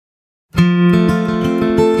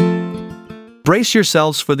Brace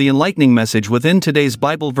yourselves for the enlightening message within today's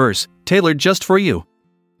Bible verse, tailored just for you.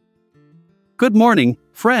 Good morning,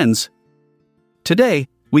 friends. Today,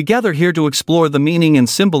 we gather here to explore the meaning and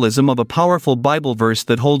symbolism of a powerful Bible verse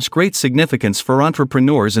that holds great significance for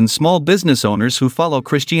entrepreneurs and small business owners who follow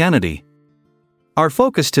Christianity. Our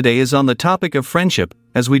focus today is on the topic of friendship,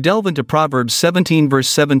 as we delve into Proverbs 17 verse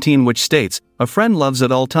 17, which states, "A friend loves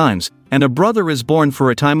at all times, and a brother is born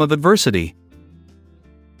for a time of adversity."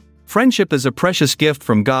 Friendship is a precious gift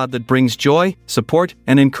from God that brings joy, support,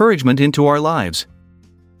 and encouragement into our lives.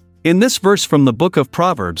 In this verse from the book of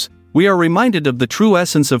Proverbs, we are reminded of the true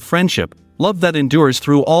essence of friendship, love that endures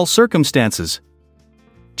through all circumstances.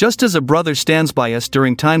 Just as a brother stands by us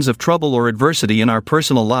during times of trouble or adversity in our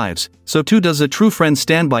personal lives, so too does a true friend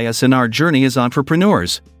stand by us in our journey as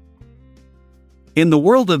entrepreneurs. In the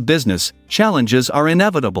world of business, challenges are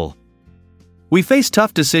inevitable. We face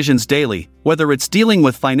tough decisions daily, whether it's dealing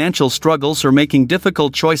with financial struggles or making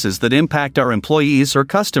difficult choices that impact our employees or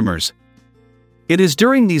customers. It is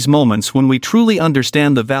during these moments when we truly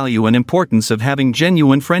understand the value and importance of having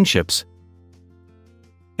genuine friendships.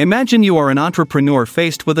 Imagine you are an entrepreneur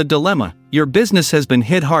faced with a dilemma. Your business has been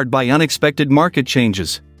hit hard by unexpected market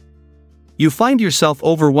changes. You find yourself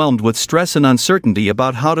overwhelmed with stress and uncertainty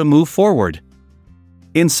about how to move forward.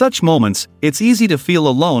 In such moments, it's easy to feel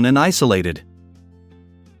alone and isolated.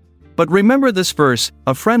 But remember this verse,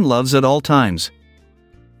 "A friend loves at all times."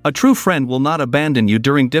 A true friend will not abandon you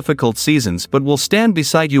during difficult seasons but will stand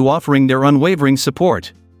beside you, offering their unwavering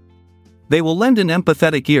support. They will lend an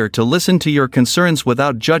empathetic ear to listen to your concerns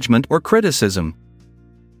without judgment or criticism.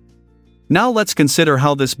 Now let's consider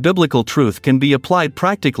how this biblical truth can be applied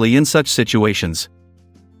practically in such situations.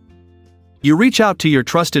 You reach out to your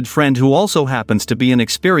trusted friend who also happens to be an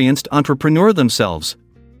experienced entrepreneur themselves.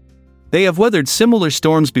 They have weathered similar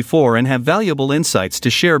storms before and have valuable insights to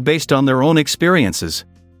share based on their own experiences.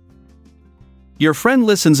 Your friend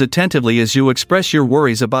listens attentively as you express your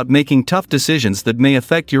worries about making tough decisions that may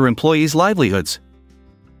affect your employees' livelihoods.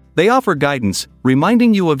 They offer guidance,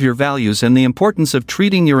 reminding you of your values and the importance of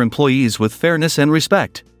treating your employees with fairness and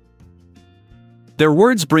respect. Their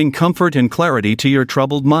words bring comfort and clarity to your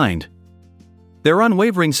troubled mind. Their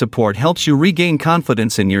unwavering support helps you regain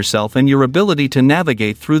confidence in yourself and your ability to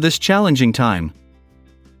navigate through this challenging time.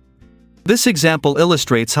 This example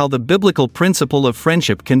illustrates how the biblical principle of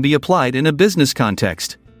friendship can be applied in a business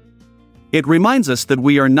context. It reminds us that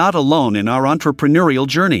we are not alone in our entrepreneurial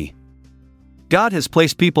journey. God has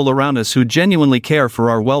placed people around us who genuinely care for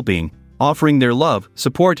our well-being, offering their love,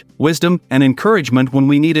 support, wisdom, and encouragement when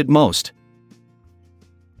we need it most.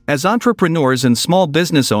 As entrepreneurs and small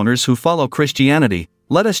business owners who follow Christianity,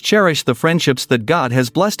 let us cherish the friendships that God has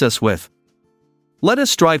blessed us with. Let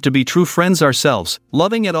us strive to be true friends ourselves,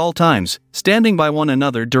 loving at all times, standing by one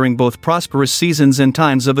another during both prosperous seasons and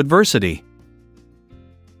times of adversity.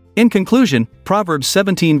 In conclusion, Proverbs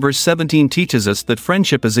 17 verse 17 teaches us that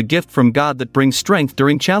friendship is a gift from God that brings strength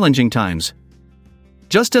during challenging times.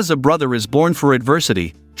 Just as a brother is born for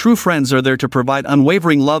adversity, true friends are there to provide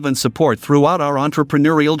unwavering love and support throughout our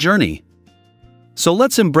entrepreneurial journey. So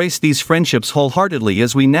let's embrace these friendships wholeheartedly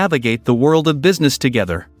as we navigate the world of business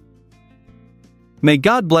together. May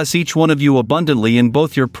God bless each one of you abundantly in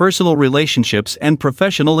both your personal relationships and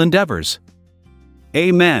professional endeavors.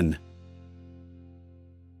 Amen.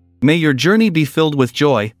 May your journey be filled with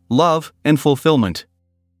joy, love, and fulfillment.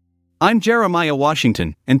 I'm Jeremiah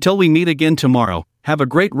Washington. Until we meet again tomorrow, have a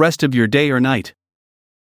great rest of your day or night.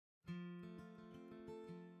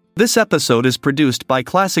 This episode is produced by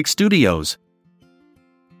Classic Studios.